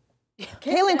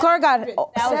 Caitlin Clark got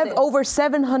over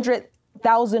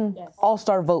 700,000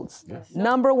 All-Star votes.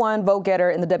 Number 1 vote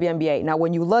getter in the WNBA. Now,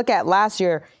 when you look at last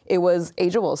year, it was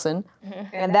Asia Wilson.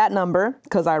 And that number,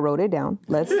 because I wrote it down,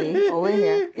 let's see, over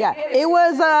here. Yeah, it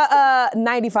was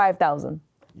 95,000.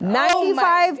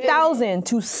 95,000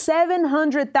 to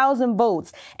 700,000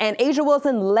 votes. And Asia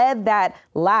Wilson led that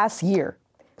last year.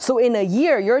 So in a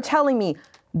year, you're telling me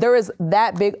there is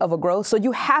that big of a growth. So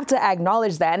you have to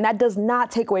acknowledge that. And that does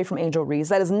not take away from Angel Reese.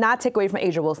 That does not take away from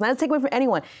Asia Wilson. That doesn't take away from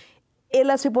anyone. It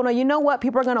lets people know, you know what?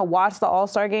 People are going to watch the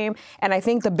All-Star game. And I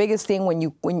think the biggest thing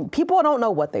when people don't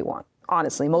know what they want,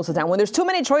 honestly, most of the time. When there's too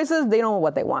many choices, they don't know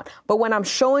what they want. But when I'm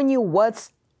showing you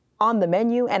what's on the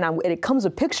menu and it comes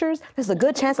with pictures, there's a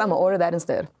good chance I'm going to order that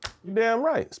instead. You're damn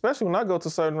right. Especially when I go to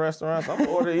certain restaurants, I'm going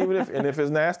to order if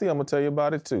it's nasty, I'm going to tell you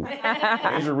about it too.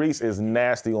 Angel Reese is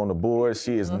nasty on the board.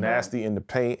 She is nasty in the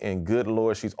paint, and good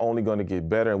Lord, she's only going to get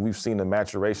better. And we've seen the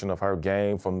maturation of her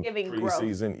game from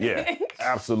preseason. Yeah,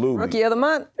 absolutely. Rookie of the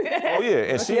month. Oh yeah,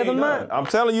 and Rookie she of the ain't month. done. I'm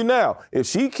telling you now, if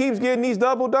she keeps getting these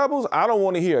double-doubles, I don't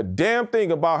want to hear a damn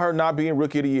thing about her not being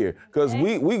Rookie of the Year, because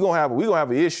we gonna have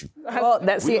an issue. Well,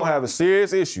 we gonna have a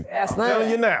serious issue. I'm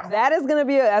telling you now. That is gonna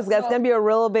be that's gonna be a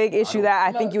real big issue that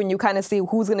I think when you kind of see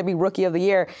who's gonna be Rookie of the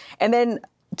Year. And then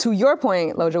to your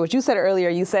point, Loja, what you said earlier,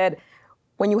 you said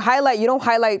when you highlight, you don't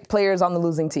highlight players on the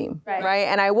losing team, right?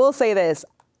 And I will say this.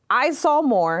 I saw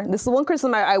more, this is one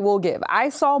criticism I will give, I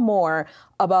saw more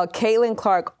about Caitlin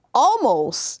Clark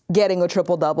almost getting a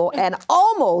triple-double and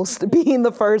almost being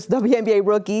the first WNBA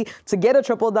rookie to get a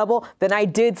triple-double than I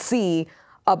did see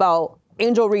about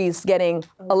Angel Reese getting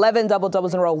 11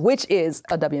 double-doubles in a row, which is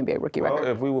a WNBA rookie record.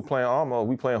 Well, if we were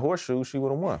playing playing horseshoe, she would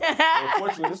have won.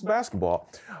 Unfortunately, this is basketball.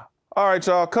 All right,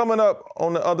 y'all, coming up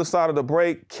on the other side of the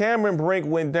break, Cameron Brink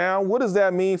went down. What does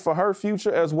that mean for her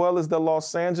future as well as the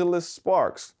Los Angeles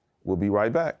Sparks? We'll be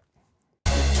right back.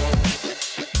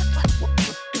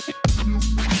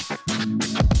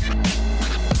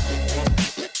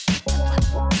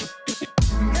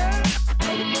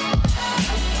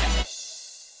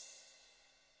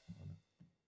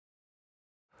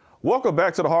 Welcome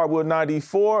back to the Hardwood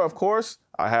 94. Of course,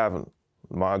 I have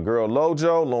my girl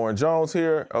Lojo, Lauren Jones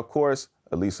here. Of course,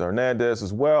 Elisa Hernandez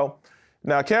as well.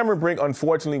 Now, Cameron Brink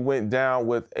unfortunately went down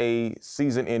with a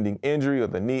season-ending injury, or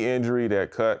the knee injury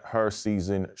that cut her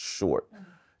season short.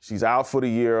 She's out for the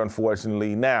year,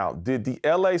 unfortunately. Now, did the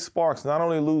LA Sparks not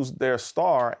only lose their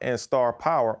star and star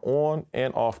power on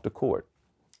and off the court?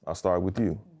 I'll start with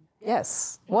you.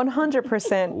 Yes,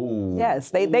 100%. Ooh.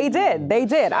 Yes, they did. They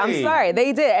did. I'm sorry,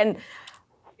 they did. And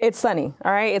it's sunny,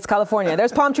 all right? It's California.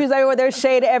 There's palm trees everywhere. There's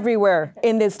shade everywhere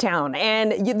in this town.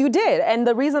 And you did. And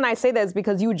the reason I say that is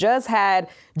because you just had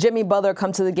Jimmy Butler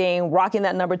come to the game, rocking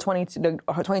that number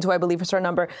 22, I believe, is her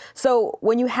number. So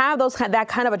when you have that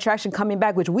kind of attraction coming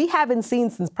back, which we haven't seen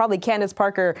since probably Candace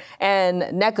Parker and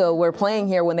Nneka were playing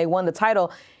here when they won the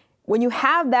title, when you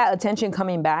have that attention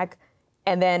coming back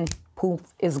and then poof,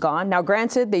 is gone. Now,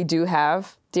 granted, they do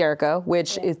have Dearica,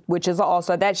 which is an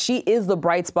all-star. That she is the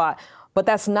bright spot. But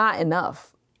that's not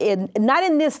enough. Not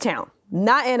in this town,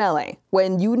 not in LA,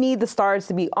 when you need the stars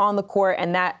to be on the court,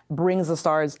 and that brings the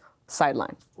stars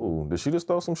sideline. Ooh, did she just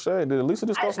throw some shade? Did Elisa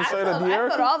just throw some shade at Dearica? I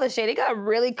felt all the shade. It got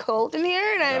really cold in here,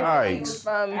 and I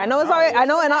know it's always. I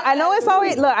know it's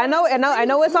always. Look, I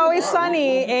know it's always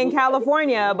sunny in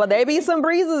California, but there be some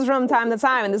breezes from time to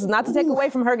time, and this is not to take away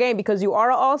from her game because you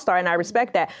are an all-star, and I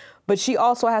respect that. But she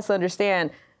also has to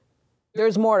understand.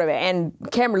 There's more of it. And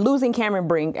losing Cameron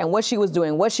Brink and what she was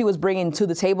doing, what she was bringing to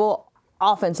the table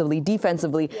offensively,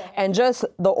 defensively, and just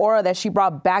the aura that she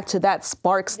brought back to that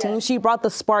Sparks team. She brought the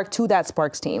spark to that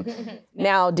Sparks team.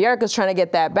 Now, Dearica's trying to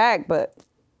get that back, but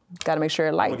got to make sure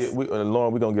it lights.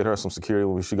 Lauren, we're going to get her some security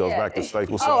when she goes back to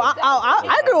Staples.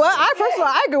 I grew up. First of all,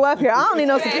 I grew up here. I don't need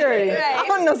no security. I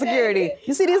don't need no security.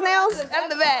 You see these nails? I'm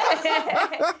the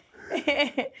best.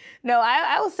 No,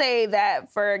 I will say that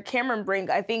for Cameron Brink,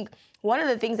 I think one of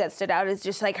the things that stood out is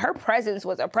just like her presence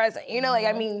was a present. You know, like,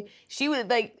 I mean, she was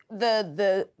like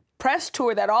the press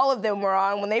tour that all of them were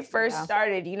on when they first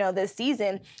started, you know, this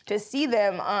season, to see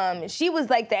them, she was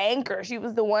like the anchor. She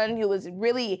was the one who was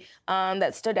really,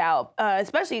 that stood out,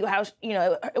 especially how, you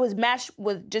know, it was matched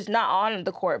with just not on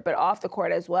the court, but off the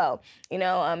court as well, you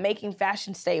know, making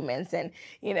fashion statements and,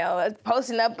 you know,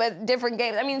 posting up at different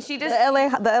games. I mean, she just—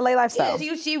 The LA lifestyle.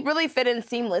 Yeah, she really fit in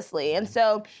seamlessly. And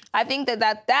so I think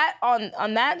that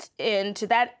on that end, to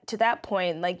that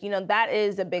point, like, you know, that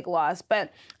is a big loss.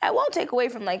 But I won't take away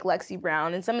from, like, Lexi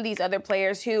Brown and some of these other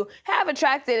players who have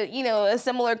attracted, you know, a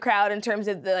similar crowd in terms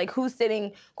of the, like, who's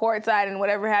sitting courtside and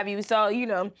whatever have you. We saw, you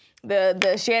know,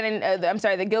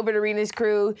 the Gilbert Arenas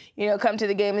crew, you know, come to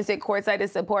the game and sit courtside to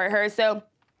support her. So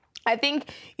I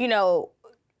think, you know,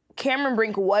 Cameron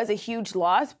Brink was a huge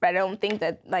loss, but I don't think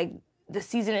that, like, the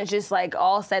season is just, like,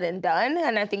 all said and done.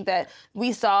 And I think that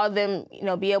we saw them, you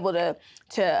know, be able to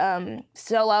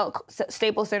sell out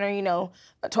Staples Center, you know,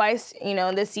 twice, you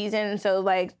know, this season. And so,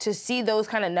 like, to see those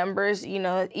kind of numbers, you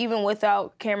know, even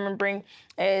without Cameron Brink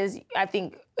is, I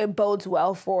think, it bodes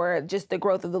well for just the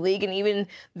growth of the league. And even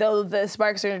though the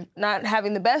Sparks are not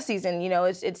having the best season,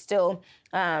 it's still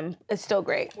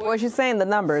great. What you're saying, the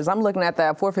numbers. I'm looking at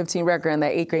that 4-15 record and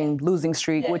that 8-game losing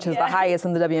streak, which is the highest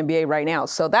in the WNBA right now.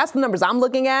 So that's the numbers I'm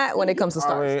looking at when it comes to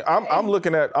stars. I mean, I'm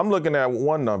looking at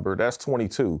one number. That's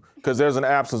 22, because there's an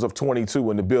absence of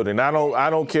 22 in the building. I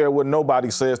don't care what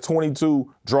nobody says.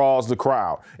 22 draws the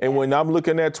crowd. And when I'm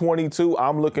looking at 22,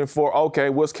 I'm looking for, okay,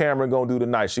 what's Cameron gonna do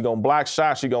tonight? She gonna block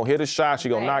shots. She gonna hit a shot. She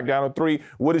gonna knock down a three.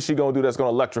 What is she gonna do that's gonna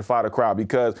electrify the crowd?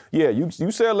 Because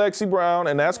you said Lexi Brown,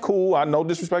 and that's cool. I know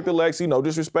disrespect to Lexi, no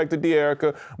disrespect to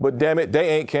De'Erica, but damn it, they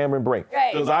ain't Cameron Brink.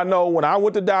 Because I know when I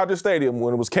went to Dodger Stadium,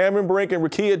 when it was Cameron Brink and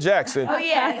Rakia Jackson,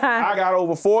 I got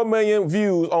over 4 million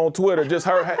views on Twitter, just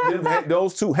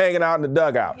those two hanging out in the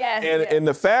dugout. In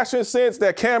the fashion sense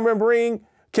that Cameron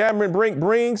Brink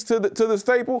brings to the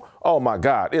staple, oh my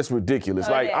God, it's ridiculous.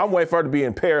 I'm waiting for her to be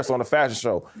in Paris on a fashion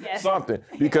show, something,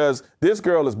 because this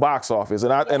girl is box office,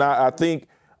 and I think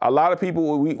a lot of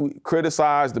people we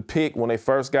criticized the pick when they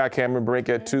first got Cameron Brink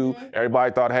at 2.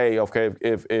 Everybody thought, hey, okay,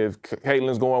 if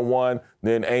Caitlin's going 1,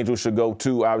 then Angel should go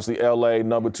 2. Obviously, LA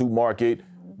number 2 market.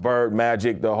 Bird,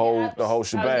 Magic, the whole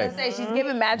shebang. I was gonna say, she's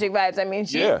giving Magic vibes. I mean,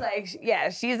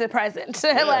 she's a present.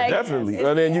 Definitely.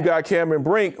 And then you got Cameron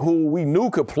Brink, who we knew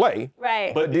could play.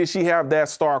 Right. But did she have that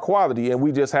star quality? And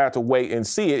we just had to wait and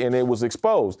see it, and it was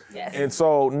exposed. Yes. And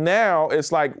so now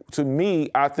it's like, to me,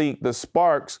 I think the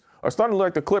Sparks are starting to look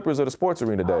like the Clippers of the sports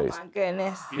arena days. Oh my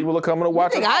goodness. People are coming to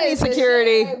watch. You think I need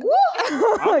security?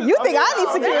 You think I need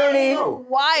security?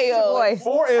 Wild. Boy.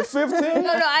 4 and 15?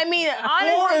 No, I mean,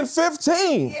 honestly. 4 and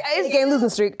 15. It's game losing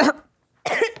streak. 4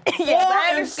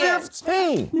 and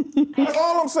 15. That's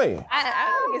all I'm saying.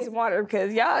 I don't get some water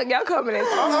because y'all coming in.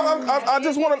 I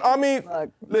just want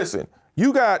to, listen.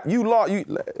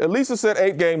 Elisa said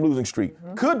 8-game losing streak.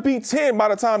 Could be 10 by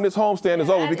the time this homestand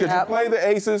is over, because you play the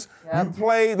Aces, you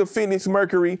play the Phoenix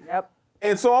Mercury.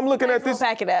 And so I'm looking at this.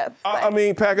 Pack it up. I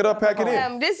mean, pack it up, pack it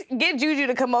in. Just get Juju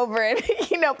to come over and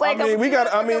play a couple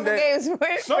games.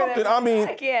 Something.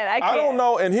 I can't. I don't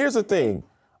know. And here's the thing.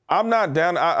 I'm not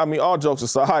down. I mean, all jokes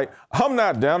aside, I'm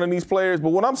not down on these players. But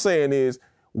what I'm saying is,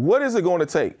 what is it going to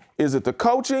take? Is it the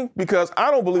coaching? Because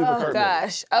I don't believe in Kurt Miller.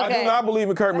 Okay. I do not believe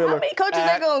in Kurt Miller. How many coaches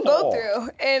are going to go through?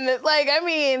 And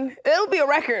it'll be a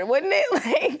record, wouldn't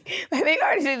it? They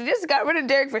already just got rid of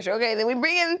Derek Fisher. Okay, then we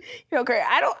bring in, Kurt.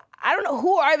 I don't know,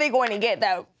 who are they going to get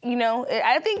that,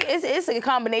 I think it's a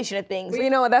combination of things. Well, you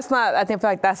know what, I feel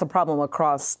like that's a problem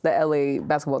across the LA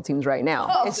basketball teams right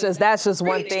now. That's just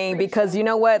one thing, because you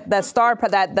know what,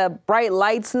 the bright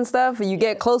lights and stuff, you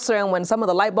get closer, and when some of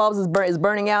the light bulbs is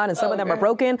burning out and some of them are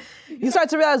broken, you start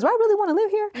to realize, do I really want to live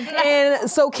here? And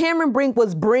so Cameron Brink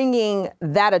was bringing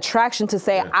that attraction to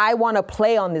say, I want to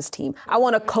play on this team. I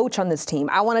want to coach on this team.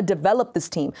 I want to develop this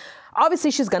team.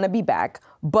 Obviously, she's going to be back,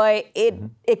 but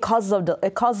it causes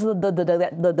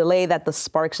the delay that the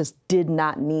Sparks just did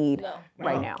not need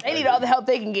right now. They need all the help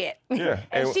they can get. Yeah.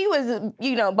 And she was,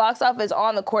 box office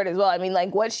on the court as well. I mean,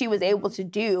 what she was able to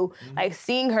do,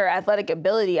 seeing her athletic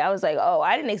ability, I was like, oh,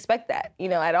 I didn't expect that,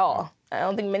 at all. I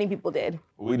don't think many people did.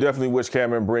 We definitely wish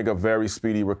Cameron Brink a very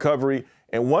speedy recovery.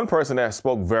 And one person that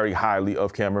spoke very highly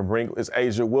of Cameron Brink is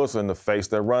A'ja Wilson, the face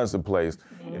that runs the place.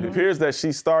 It appears that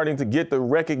she's starting to get the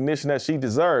recognition that she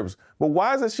deserves. But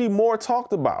why isn't she more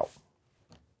talked about?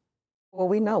 Well,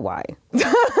 we know why.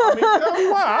 I mean, tell me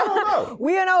why. I don't know.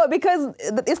 We know it because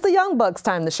it's the Young Bucks'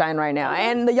 time to shine right now.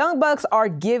 And the Young Bucks are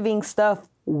giving stuff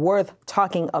worth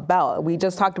talking about. We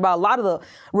just talked about a lot of the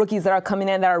rookies that are coming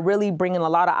in that are really bringing a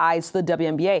lot of eyes to the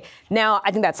WNBA. Now, I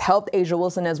think that's helped A'ja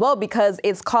Wilson as well, because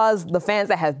it's caused the fans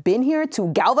that have been here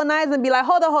to galvanize and be like,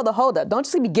 hold up. Don't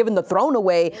just be giving the throne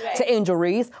away to Angel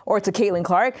Reese or to Caitlin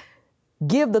Clark.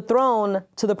 Give the throne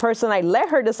to the person, let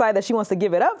her decide that she wants to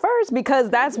give it up first, because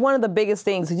that's one of the biggest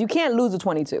things. You can't lose a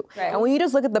 22. Right. And when you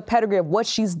just look at the pedigree of what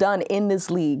she's done in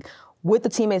this league, with the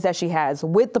teammates that she has,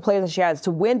 with the players that she has,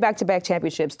 to win back-to-back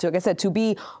championships, to, like I said, to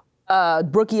be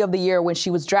Rookie of the Year when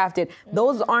she was drafted,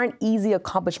 those aren't easy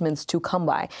accomplishments to come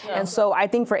by. Yeah. And so I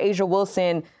think for A'ja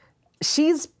Wilson,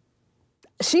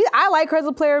 I like her as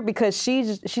a player because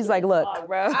she's like, look,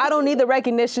 I don't need the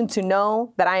recognition to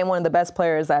know that I am one of the best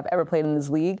players I've ever played in this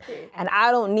league. And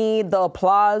I don't need the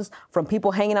applause from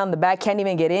people hanging on the back, can't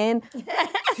even get in,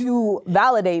 to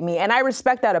validate me. And I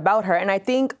respect that about her. And I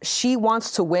think she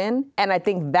wants to win. And I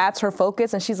think that's her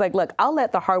focus. And she's like, look, I'll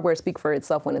let the hardware speak for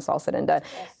itself when it's all said and done,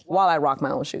 while I rock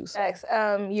my own shoes.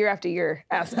 Year after year.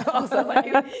 Also,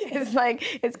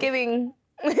 it's giving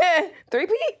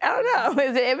Three-peat? I don't know.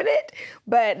 Is it imminent?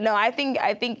 But no, I think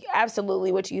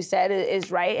absolutely what you said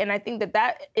is right. And I think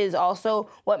that is also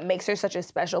what makes her such a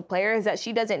special player, is that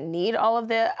she doesn't need all of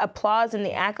the applause and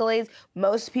the accolades.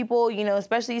 Most people,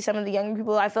 especially some of the younger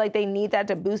people, I feel like they need that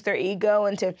to boost their ego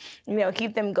and to,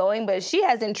 keep them going. But she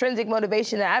has intrinsic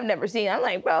motivation that I've never seen. I'm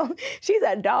like, bro, she's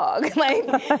a dog. Like,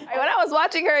 when I was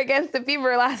watching her against the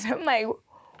Fever last time, I'm like,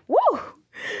 woo!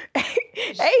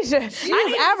 Asia,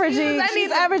 she's averaging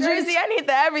jersey, I need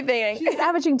the everything. She's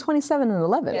averaging 27 and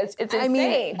 11. It's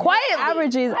insane.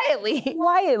 Quietly.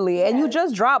 And you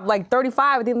just dropped like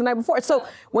 35 at the end of the night before. So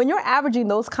when you're averaging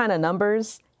those kind of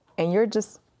numbers and you're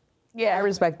just, I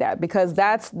respect that, because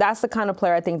that's the kind of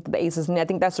player I think the Aces need. I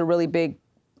think that's a really big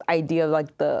idea of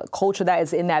like the culture that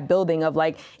is in that building of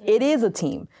like, it is a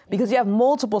team, because you have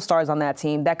multiple stars on that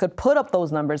team that could put up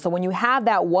those numbers. So when you have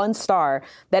that one star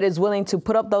that is willing to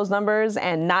put up those numbers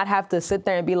and not have to sit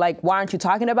there and be like, why aren't you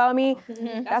talking about me?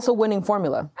 That's a winning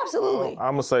formula. Absolutely.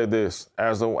 I'm gonna say this,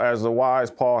 as the wise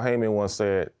Paul Heyman once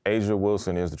said, Asia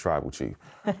Wilson is the tribal chief.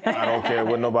 I don't care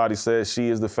what nobody says, she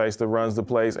is the face that runs the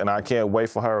place, and I can't wait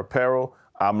for her apparel.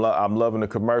 I'm loving the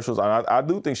commercials. I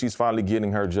do think she's finally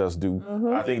getting her just due.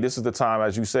 I think this is the time,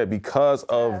 as you said, because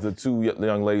of the two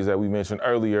young ladies that we mentioned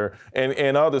earlier,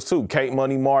 and others too, Kate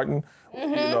Money Martin,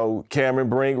 Cameron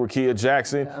Brink, Rakia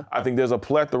Jackson. I think there's a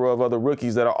plethora of other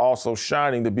rookies that are also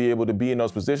shining to be able to be in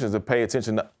those positions, to pay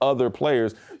attention to other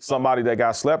players. Somebody that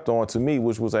got slept on to me,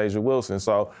 which was Asia Wilson.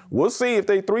 So we'll see if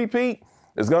they three-peat.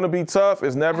 It's going to be tough.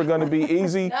 It's never going to be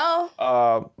easy.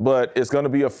 But it's going to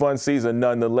be a fun season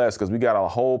nonetheless, because we got a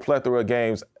whole plethora of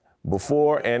games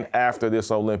before and after this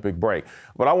Olympic break.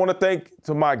 But I want to thank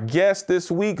to my guests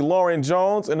this week, Lauren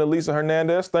Jones and Elisa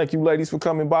Hernandez. Thank you, ladies, for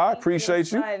coming by.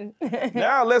 Appreciate you.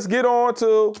 Now let's get on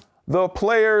to the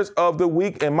players of the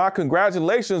week. And my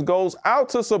congratulations goes out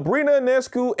to Sabrina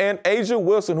Ionescu and Asia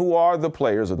Wilson, who are the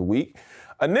players of the week.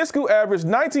 Ionescu averaged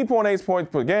 19.8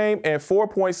 points per game and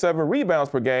 4.7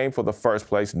 rebounds per game for the first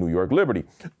place New York Liberty.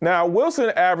 Now, Wilson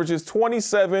averages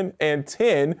 27 and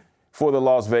 10 for the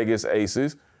Las Vegas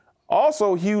Aces.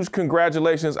 Also, huge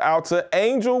congratulations out to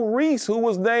Angel Reese, who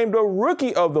was named a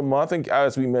Rookie of the Month, and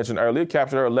as we mentioned earlier,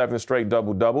 captured her 11th straight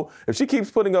double-double. If she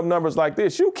keeps putting up numbers like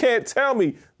this, you can't tell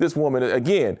me this woman,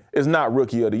 again, is not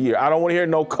Rookie of the Year. I don't want to hear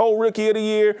no co-Rookie of the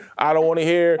Year. I don't want to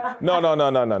hear, no. I don't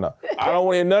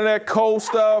want to hear none of that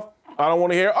co-stuff. I don't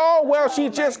want to hear, oh, well, she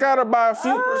just got her by a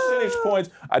few percentage points.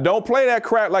 I don't play that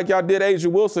crap like y'all did Asia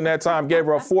Wilson that time, gave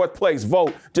her a 4th place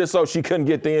vote just so she couldn't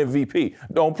get the MVP.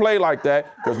 Don't play like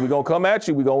that, because we're going to come at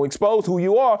you. We're going to expose who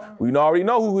you are. We already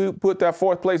know who put that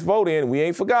 4th place vote in. We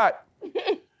ain't forgot.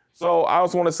 So I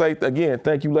just want to say, again,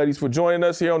 thank you, ladies, for joining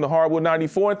us here on the Hardwood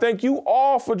 94, and thank you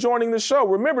all for joining the show.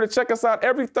 Remember to check us out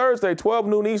every Thursday, 12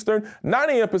 noon Eastern, 9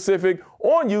 a.m. Pacific,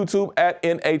 on YouTube at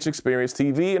NH Experience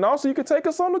TV, and also you can take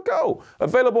us on the go.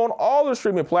 Available on all the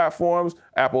streaming platforms,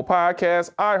 Apple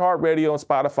Podcasts, iHeartRadio, and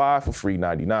Spotify for free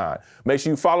 $99. Make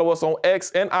sure you follow us on X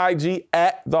and IG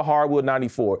at the Hardwood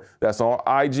 94. That's on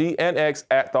IG and X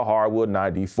at the Hardwood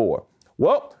 94.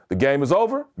 Well, the game is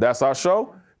over. That's our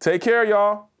show. Take care,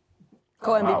 y'all.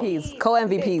 Co-MVPs.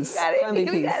 Co-MVPs.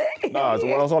 Co-MVPs. No,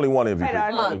 it's only one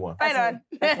MVP. Fight on.